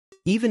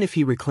Even if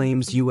he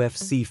reclaims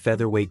UFC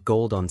featherweight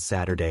gold on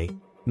Saturday,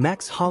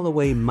 Max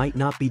Holloway might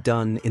not be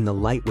done in the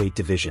lightweight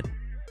division.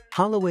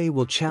 Holloway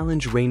will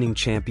challenge reigning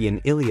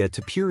champion Ilia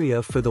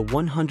Topuria for the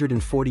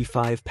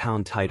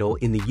 145-pound title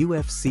in the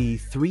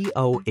UFC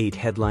 308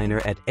 headliner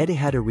at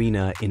Etihad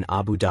Arena in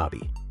Abu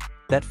Dhabi.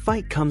 That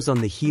fight comes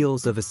on the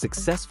heels of a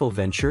successful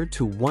venture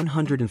to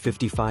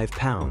 155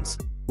 pounds,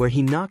 where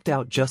he knocked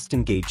out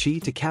Justin Gaethje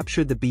to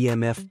capture the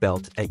BMF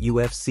belt at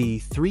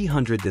UFC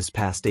 300 this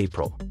past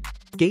April.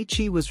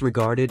 Gaethje was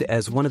regarded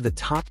as one of the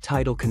top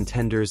title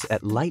contenders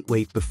at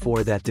lightweight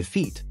before that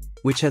defeat,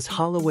 which has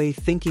Holloway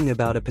thinking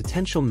about a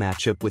potential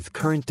matchup with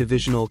current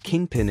divisional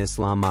kingpin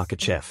Islam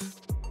Makhachev.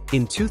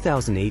 In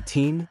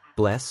 2018,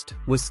 Blessed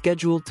was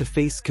scheduled to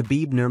face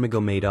Khabib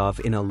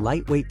Nurmagomedov in a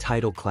lightweight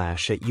title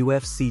clash at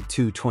UFC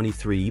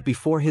 223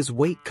 before his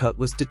weight cut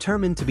was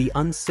determined to be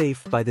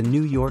unsafe by the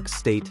New York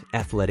State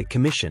Athletic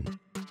Commission.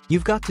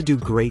 "You've got to do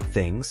great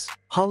things,"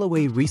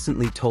 Holloway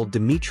recently told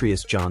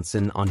Demetrious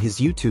Johnson on his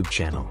YouTube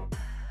channel.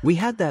 "We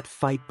had that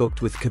fight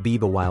booked with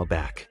Khabib a while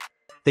back.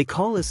 They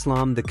call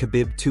Islam the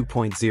Khabib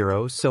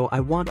 2.0, so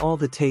I want all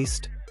the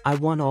taste, I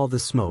want all the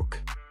smoke.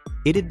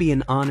 It'd be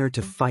an honor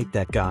to fight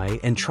that guy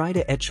and try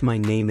to etch my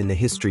name in the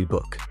history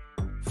book.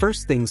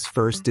 First things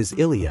first is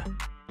Ilia.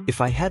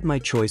 If I had my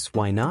choice,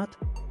 why not?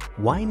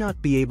 Why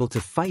not be able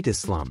to fight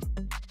Islam?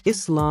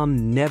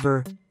 Islam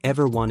never,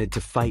 ever wanted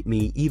to fight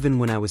me even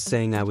when I was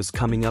saying I was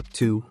coming up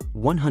to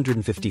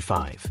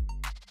 155.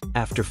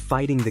 After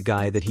fighting the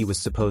guy that he was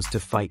supposed to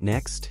fight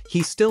next,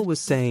 he still was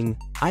saying,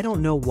 I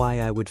don't know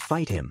why I would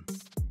fight him.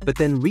 But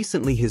then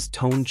recently his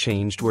tone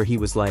changed where he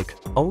was like,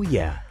 oh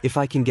yeah, if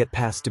I can get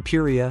past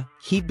Topuria,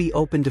 he'd be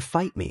open to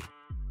fight me.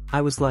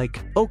 I was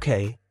like,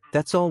 okay,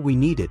 that's all we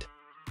needed.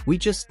 We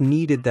just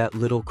needed that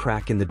little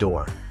crack in the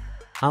door.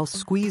 I'll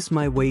squeeze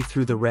my way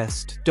through the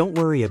rest, don't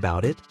worry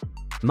about it."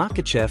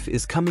 Makhachev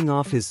is coming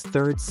off his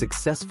third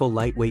successful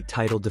lightweight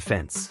title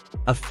defense,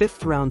 a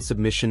fifth-round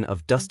submission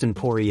of Justin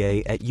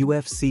Poirier at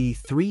UFC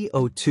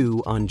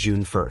 302 on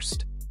June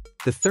 1st.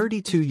 The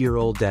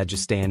 32-year-old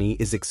Dagestani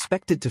is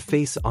expected to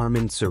face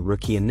Arman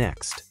Tsarukyan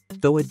next,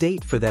 though a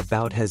date for that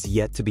bout has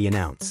yet to be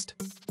announced.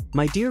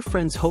 My dear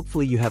friends,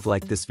 hopefully you have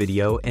liked this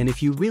video, and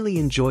if you really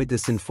enjoyed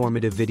this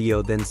informative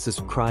video, then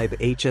subscribe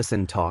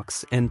HSN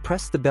Talks and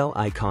press the bell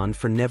icon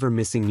for never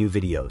missing new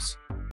videos.